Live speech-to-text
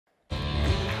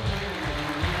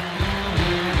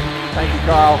Thank you,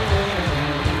 Carl.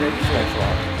 Great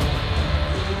discussion.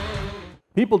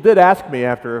 People did ask me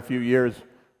after a few years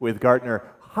with Gartner,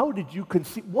 how did you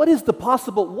conceive, what is the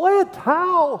possible, what,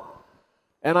 how?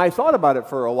 And I thought about it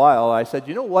for a while. I said,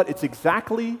 you know what, it's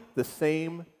exactly the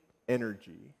same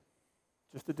energy,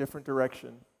 just a different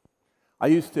direction. I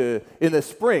used to, in the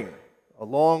spring, a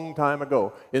long time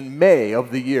ago, in May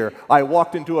of the year, I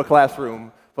walked into a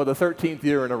classroom for the 13th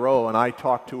year in a row, and I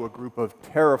talked to a group of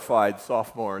terrified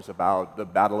sophomores about the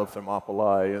Battle of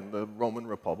Thermopylae and the Roman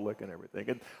Republic and everything.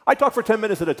 And I talked for 10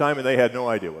 minutes at a time, and they had no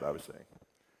idea what I was saying.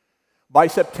 By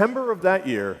September of that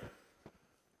year,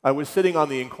 I was sitting on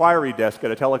the inquiry desk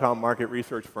at a telecom market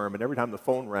research firm, and every time the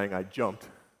phone rang, I jumped.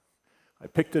 I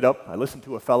picked it up, I listened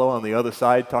to a fellow on the other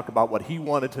side talk about what he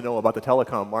wanted to know about the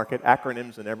telecom market,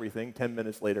 acronyms and everything. 10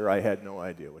 minutes later, I had no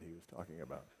idea what he was talking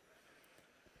about.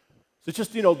 So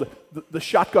just, you know, the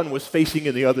shotgun was facing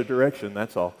in the other direction,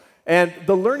 that's all. And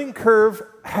the learning curve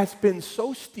has been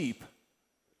so steep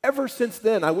ever since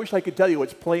then. I wish I could tell you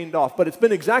it's planed off, but it's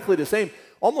been exactly the same,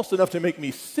 almost enough to make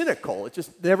me cynical. It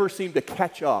just never seemed to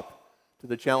catch up to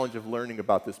the challenge of learning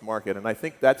about this market. And I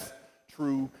think that's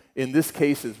true in this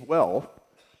case as well,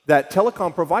 that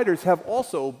telecom providers have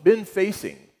also been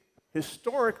facing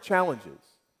historic challenges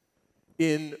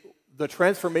in the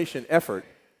transformation effort.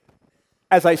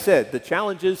 As I said, the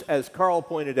challenges, as Carl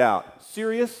pointed out,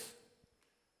 serious,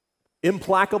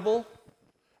 implacable,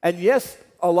 and yes,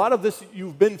 a lot of this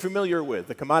you've been familiar with,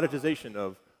 the commoditization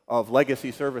of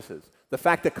legacy services, the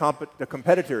fact that the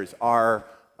competitors are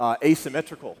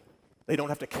asymmetrical. They don't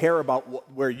have to care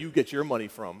about where you get your money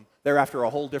from. They're after a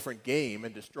whole different game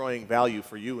and destroying value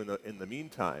for you in the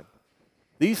meantime.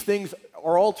 These things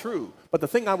are all true, but the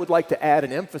thing I would like to add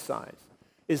and emphasize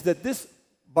is that this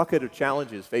bucket of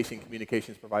challenges facing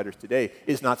communications providers today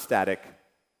is not static.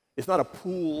 It's not a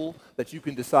pool that you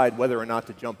can decide whether or not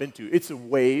to jump into. It's a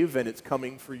wave, and it's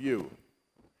coming for you.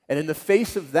 And in the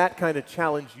face of that kind of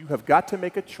challenge, you have got to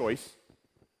make a choice.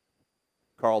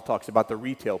 Carl talks about the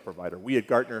retail provider. We at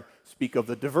Gartner speak of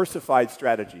the diversified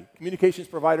strategy. Communications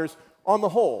providers, on the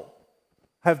whole,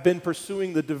 have been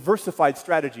pursuing the diversified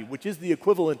strategy, which is the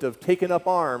equivalent of taking up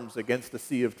arms against the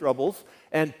sea of troubles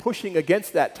and pushing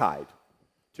against that tide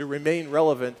to remain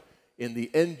relevant in the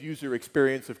end-user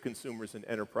experience of consumers and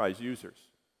enterprise users.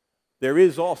 There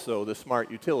is also the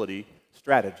smart utility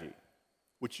strategy,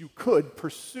 which you could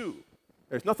pursue.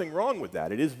 There's nothing wrong with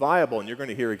that. It is viable, and you're going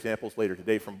to hear examples later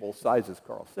today from both sides, as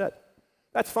Carl said.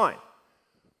 That's fine.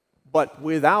 But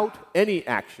without any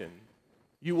action,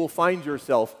 you will find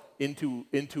yourself into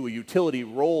a utility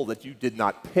role that you did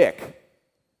not pick.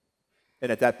 And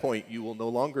at that point, you will no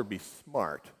longer be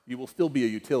smart. You will still be a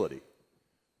utility,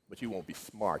 but you won't be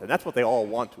smart. And that's what they all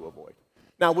want to avoid.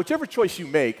 Now, whichever choice you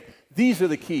make, these are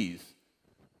the keys.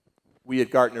 We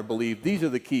at Gartner believe these are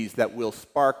the keys that will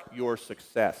spark your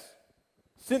success.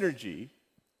 Synergy,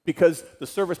 because the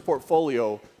service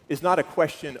portfolio is not a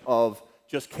question of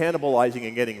just cannibalizing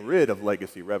and getting rid of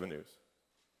legacy revenues.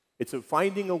 It's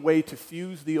finding a way to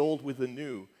fuse the old with the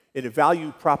new in a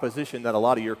value proposition that a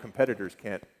lot of your competitors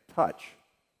can't touch,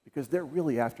 because they're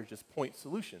really after just point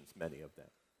solutions, many of them.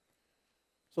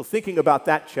 So thinking about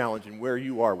that challenge and where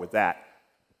you are with that.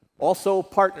 Also,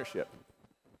 partnership.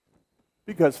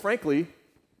 Because frankly,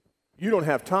 you don't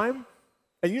have time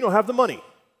and you don't have the money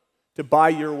to buy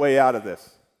your way out of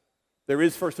this. There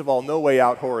is, first of all, no way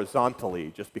out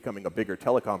horizontally, just becoming a bigger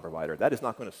telecom provider. That is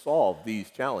not going to solve these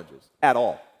challenges at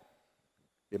all.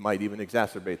 It might even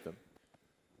exacerbate them.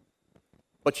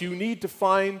 But you need to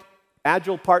find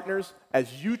agile partners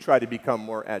as you try to become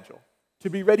more agile. To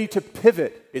be ready to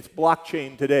pivot. It's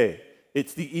blockchain today.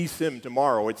 It's the eSIM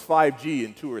tomorrow. It's 5G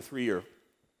in 2 or 3 or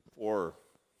 4 or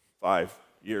 5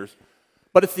 years.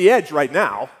 But it's the edge right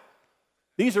now.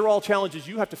 These are all challenges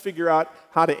you have to figure out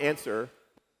how to answer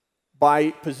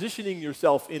by positioning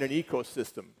yourself in an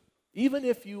ecosystem. Even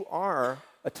if you are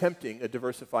attempting a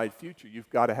diversified future,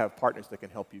 you've got to have partners that can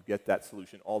help you get that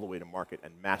solution all the way to market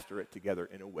and master it together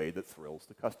in a way that thrills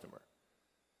the customer.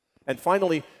 And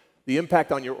finally, the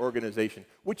impact on your organization,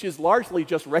 which is largely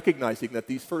just recognizing that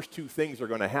these first two things are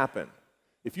going to happen.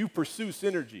 If you pursue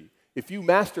synergy, if you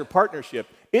master partnership,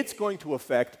 it's going to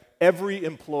affect every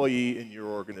employee in your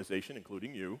organization,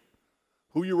 including you,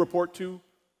 who you report to,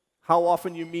 how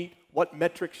often you meet, what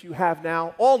metrics you have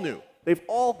now, all new. They've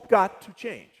all got to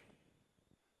change.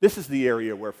 This is the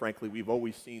area where, frankly, we've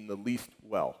always seen the least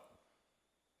well.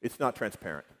 It's not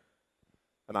transparent.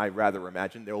 And I rather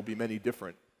imagine there will be many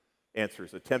different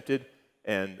answers attempted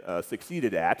and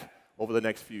succeeded at over the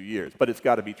next few years. But it's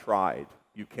got to be tried.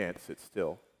 You can't sit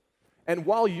still. And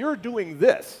while you're doing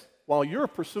this, while you're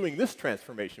pursuing this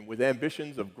transformation with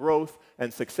ambitions of growth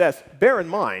and success, bear in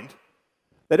mind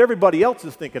that everybody else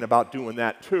is thinking about doing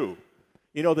that too.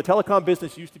 You know, the telecom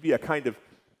business used to be a kind of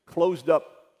closed-up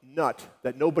nut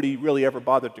that nobody really ever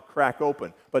bothered to crack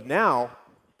open. But now,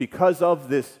 because of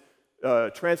this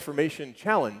transformation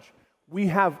challenge, we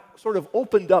have sort of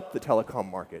opened up the telecom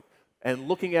market and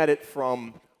looking at it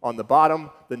from, on the bottom,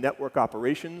 the network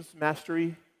operations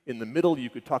mastery. In the middle,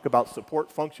 you could talk about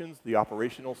support functions, the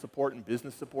operational support and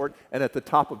business support. And at the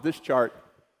top of this chart,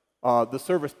 the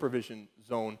service provision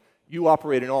zone, you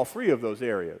operate in all three of those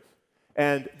areas.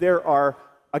 And there are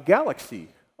a galaxy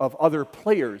of other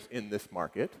players in this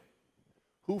market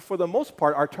who, for the most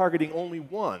part, are targeting only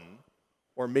one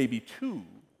or maybe two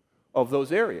of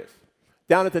those areas.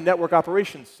 Down at the network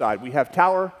operations side, we have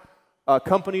tower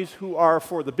companies who are,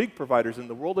 for the big providers in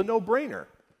the world, a no-brainer.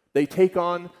 They take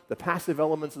on the passive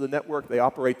elements of the network, they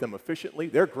operate them efficiently,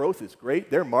 their growth is great,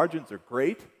 their margins are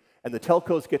great, and the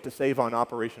telcos get to save on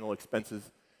operational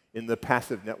expenses in the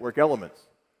passive network elements.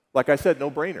 Like I said,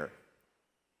 no-brainer.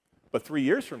 But 3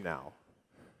 years from now,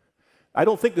 I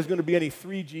don't think there's going to be any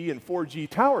 3G and 4G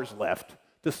towers left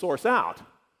to source out.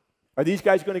 Are these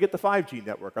guys going to get the 5G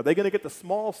network? Are they going to get the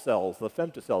small cells, the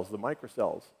femtocells, the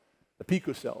microcells, the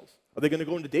picocells? Are they going to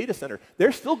go into data center?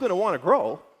 They're still going to want to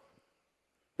grow.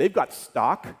 They've got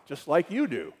stock just like you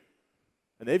do.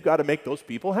 And they've got to make those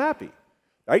people happy.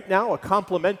 Right now, a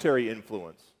complementary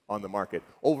influence on the market.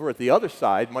 Over at the other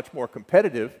side, much more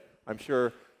competitive, I'm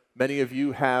sure many of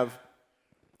you have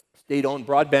state-owned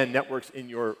broadband networks in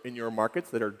your markets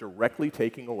that are directly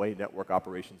taking away network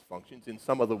operations functions in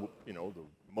some of the, the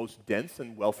most dense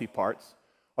and wealthy parts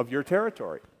of your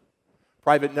territory.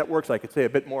 Private networks, I could say a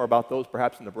bit more about those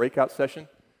perhaps in the breakout session.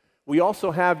 We also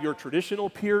have your traditional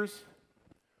peers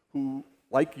who,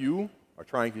 like you, are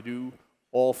trying to do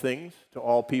all things to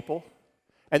all people.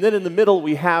 And then in the middle,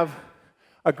 we have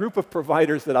a group of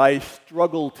providers that I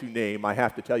struggle to name, I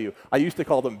have to tell you. I used to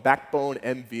call them backbone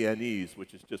MVNEs,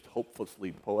 which is just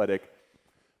hopelessly poetic.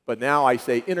 But now I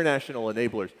say international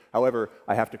enablers. However,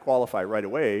 I have to qualify right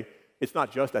away, it's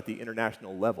not just at the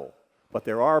international level, but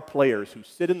there are players who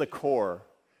sit in the core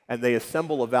and they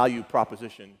assemble a value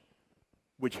proposition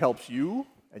which helps you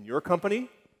and your company,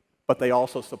 but they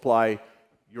also supply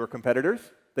your competitors.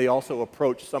 They also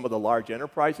approach some of the large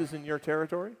enterprises in your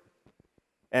territory.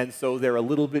 And so they're a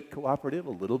little bit cooperative,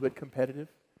 a little bit competitive.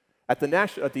 At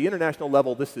the international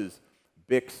level, this is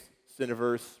BICS,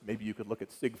 Cineverse, maybe you could look at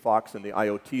Sigfox and the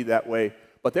IoT that way.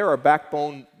 But there are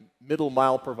backbone middle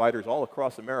mile providers all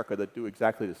across America that do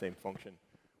exactly the same function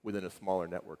within a smaller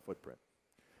network footprint.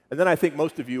 And then I think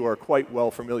most of you are quite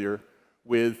well familiar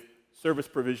with service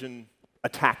provision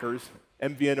attackers,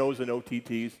 MVNOs and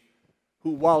OTTs, who,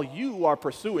 while you are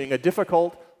pursuing a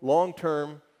difficult,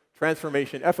 long-term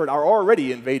transformation effort, are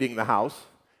already invading the house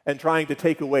and trying to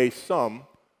take away some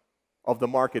of the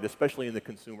market, especially in the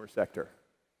consumer sector.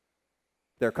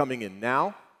 They're coming in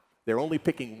now, they're only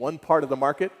picking one part of the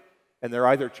market, and they're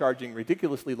either charging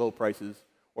ridiculously low prices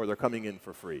or they're coming in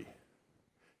for free.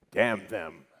 Damn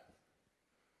them.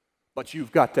 But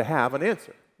you've got to have an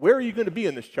answer. Where are you going to be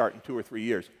in this chart in 2 or 3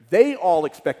 years? They all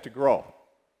expect to grow.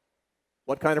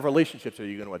 What kind of relationships are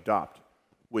you going to adopt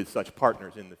with such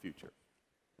partners in the future?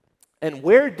 And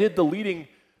where did the leading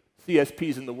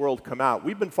CSPs in the world come out?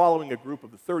 We've been following a group of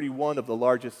the 31 of the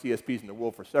largest CSPs in the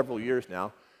world for several years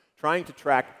now, trying to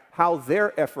track how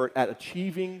their effort at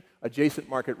achieving adjacent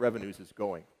market revenues is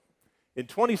going. In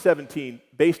 2017,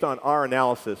 based on our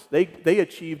analysis, they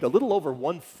achieved a little over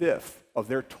 1/5 of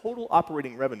their total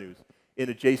operating revenues in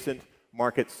adjacent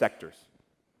market sectors.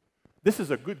 This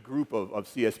is a good group of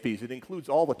CSPs. It includes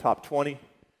all the top 20.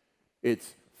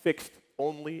 It's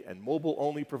fixed-only and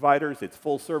mobile-only providers. It's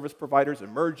full-service providers,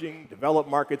 emerging, developed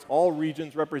markets, all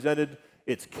regions represented.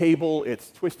 It's cable,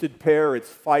 it's twisted pair, it's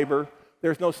fiber.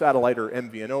 There's no satellite or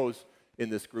MVNOs in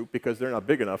this group because they're not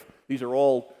big enough. These are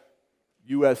all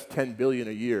US $10 billion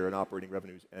a year in operating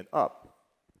revenues and up.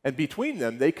 And between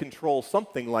them, they control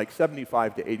something like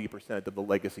 75 to 80% of the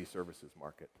legacy services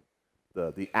market,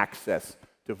 the access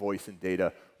to voice and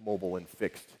data, mobile and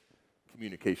fixed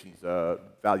communications,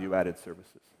 value-added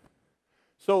services.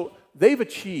 So they've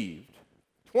achieved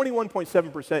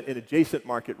 21.7% in adjacent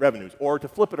market revenues, or to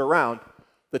flip it around,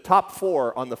 the top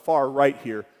 4 on the far right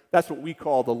here, that's what we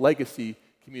call the legacy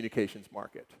communications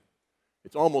market.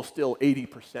 It's almost still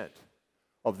 80%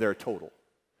 of their total.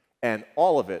 And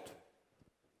all of it,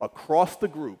 across the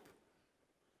group,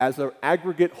 as an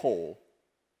aggregate whole,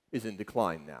 is in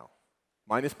decline now.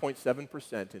 Minus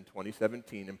 0.7% in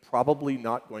 2017, and probably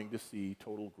not going to see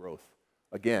total growth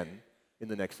again in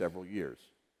the next several years.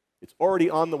 It's already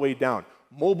on the way down.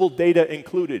 Mobile data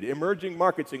included, emerging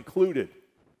markets included.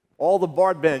 All the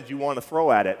broadband you want to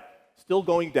throw at it, still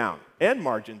going down. And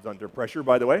margins under pressure,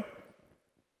 by the way.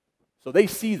 So they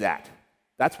see that.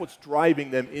 That's what's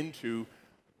driving them into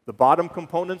the bottom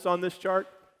components on this chart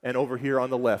and over here on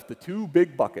the left, the two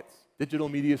big buckets, digital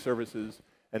media services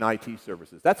and IT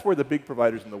services. That's where the big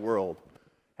providers in the world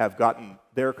have gotten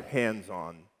their hands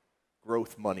on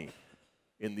growth money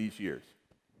in these years.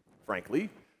 Frankly,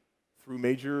 through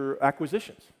major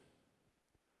acquisitions.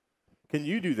 Can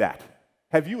you do that?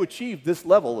 Have you achieved this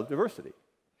level of diversity?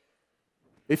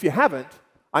 If you haven't,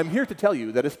 I'm here to tell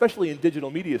you that especially in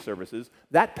digital media services,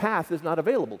 that path is not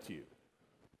available to you.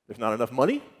 There's not enough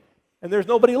money, and there's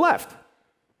nobody left.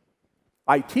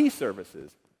 IT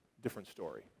services, different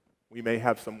story. We may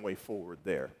have some way forward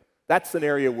there. That's an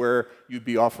area where you'd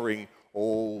be offering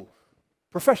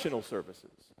professional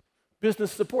services,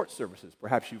 business support services.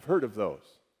 Perhaps you've heard of those.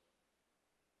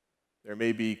 There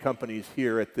may be companies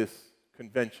here at this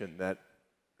convention that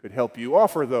could help you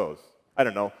offer those. I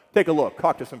don't know. Take a look.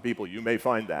 Talk to some people. You may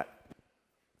find that.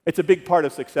 It's a big part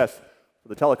of success for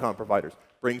the telecom providers.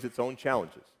 Brings its own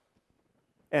challenges.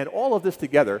 And all of this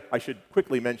together, I should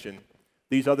quickly mention,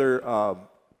 these other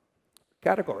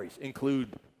categories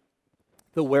include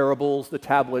the wearables, the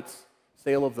tablets,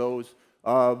 sale of those,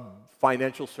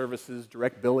 financial services,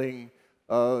 direct billing,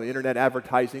 internet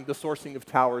advertising, the sourcing of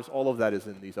towers, all of that is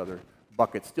in these other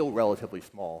buckets, still relatively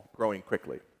small, growing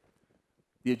quickly.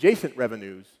 The adjacent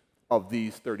revenues of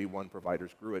these 31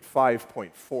 providers grew at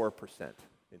 5.4%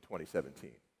 in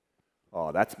 2017.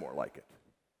 Oh, that's more like it.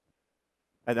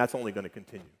 And that's only going to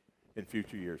continue in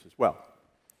future years as well.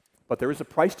 But there is a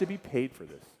price to be paid for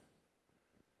this.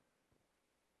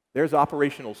 There's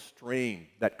operational strain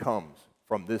that comes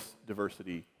from this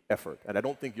diversity effort, and I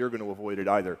don't think you're going to avoid it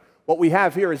either. What we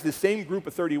have here is this same group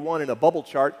of 31 in a bubble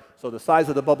chart, so the size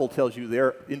of the bubble tells you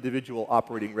their individual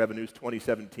operating revenues,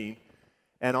 2017.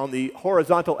 And on the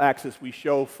horizontal axis, we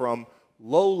show from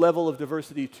low level of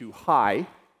diversity to high,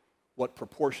 what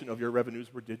proportion of your revenues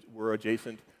were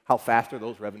adjacent, how fast are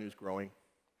those revenues growing.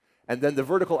 And then the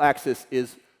vertical axis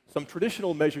is some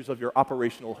traditional measures of your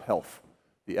operational health,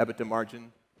 the EBITDA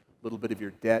margin, a little bit of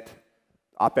your debt,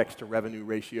 OPEX to revenue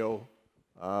ratio,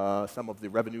 some of the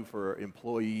revenue for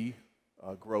employee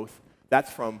growth.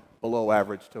 That's from below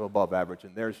average to above average,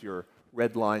 and there's your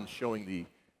red line showing the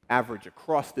average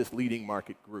across this leading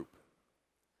market group.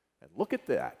 And look at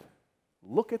that.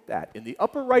 Look at that. In the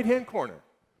upper right-hand corner,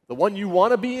 the one you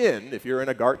want to be in, if you're in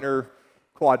a Gartner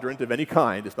quadrant of any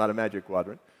kind, it's not a magic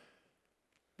quadrant,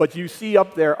 but you see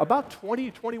up there about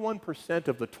 20-21%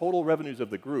 of the total revenues of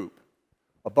the group,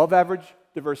 above average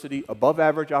diversity, above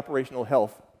average operational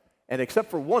health, and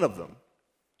except for one of them,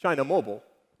 China Mobile,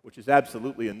 which is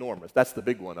absolutely enormous, that's the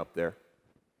big one up there.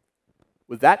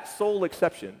 With that sole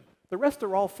exception, the rest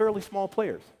are all fairly small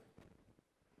players.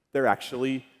 They're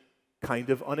actually kind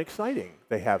of unexciting.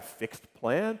 They have fixed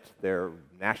plant, they're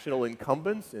national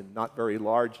incumbents in not very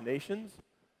large nations.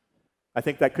 I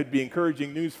think that could be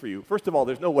encouraging news for you. First of all,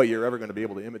 there's no way you're ever going to be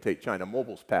able to imitate China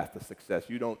Mobile's path to success.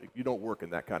 You don't work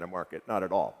in that kind of market, not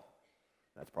at all.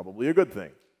 That's probably a good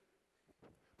thing.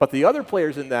 But the other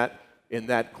players in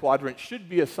that quadrant should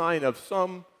be a sign of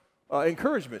some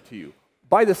encouragement to you.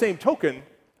 By the same token,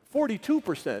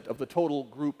 42% of the total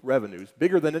group revenues,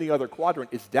 bigger than any other quadrant,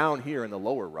 is down here in the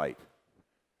lower right.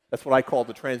 That's what I call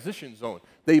the transition zone.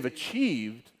 They've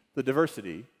achieved the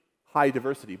diversity, high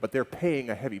diversity, but they're paying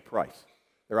a heavy price.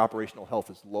 Their operational health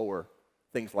is lower.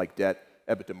 Things like debt,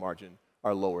 EBITDA margin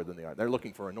are lower than they are. They're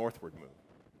looking for a northward move.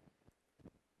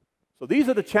 So these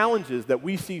are the challenges that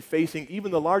we see facing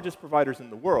even the largest providers in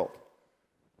the world.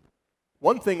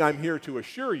 One thing I'm here to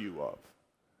assure you of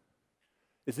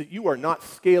is that you are not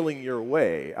scaling your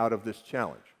way out of this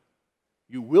challenge.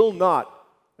 You will not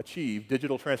achieve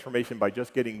digital transformation by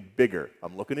just getting bigger.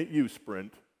 I'm looking at you,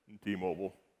 Sprint and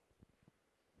T-Mobile.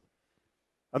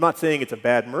 I'm not saying it's a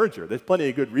bad merger. There's plenty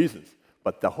of good reasons.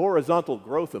 But the horizontal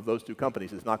growth of those two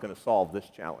companies is not going to solve this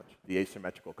challenge, the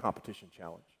asymmetrical competition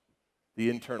challenge, the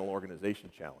internal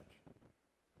organization challenge.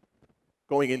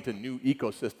 Going into new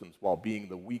ecosystems while being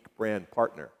the weak brand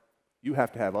partner, you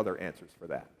have to have other answers for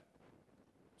that.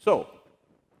 So,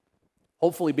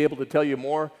 hopefully be able to tell you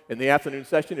more in the afternoon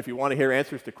session if you want to hear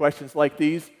answers to questions like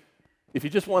these. If you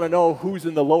just want to know who's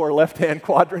in the lower left-hand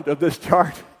quadrant of this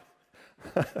chart,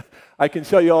 I can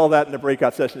show you all that in the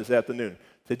breakout session this afternoon.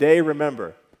 Today,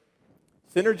 remember,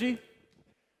 synergy,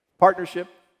 partnership,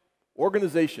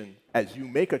 organization as you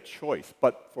make a choice.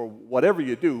 But for whatever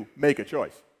you do, make a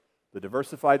choice. The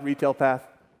diversified retail path,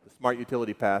 the smart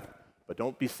utility path, but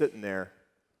don't be sitting there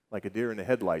like a deer in the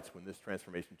headlights when this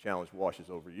transformation challenge washes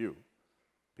over you,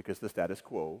 because the status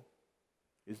quo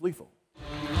is lethal.